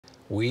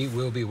We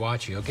will be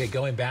watching. Okay,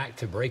 going back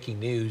to breaking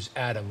news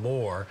at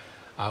Amore,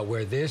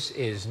 where this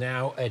is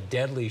now a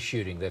deadly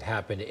shooting that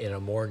happened in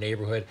Amore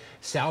neighborhood,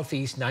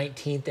 southeast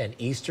 19th and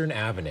Eastern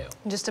Avenue.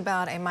 Just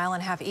about a mile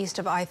and a half east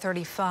of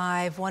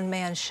I-35, one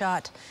man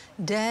shot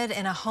dead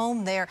in a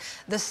home there.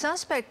 The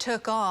suspect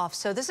took off,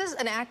 so this is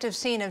an active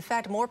scene. In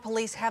fact, more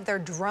police have their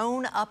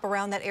drone up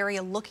around that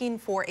area looking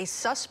for a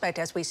suspect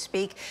as we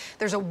speak.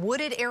 There's a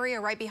wooded area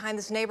right behind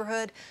this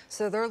neighborhood,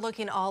 so they're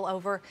looking all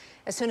over.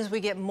 As soon as we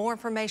get more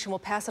information, we'll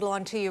pass it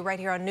along to you right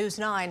here on News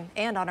 9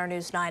 and on our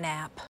News 9 app.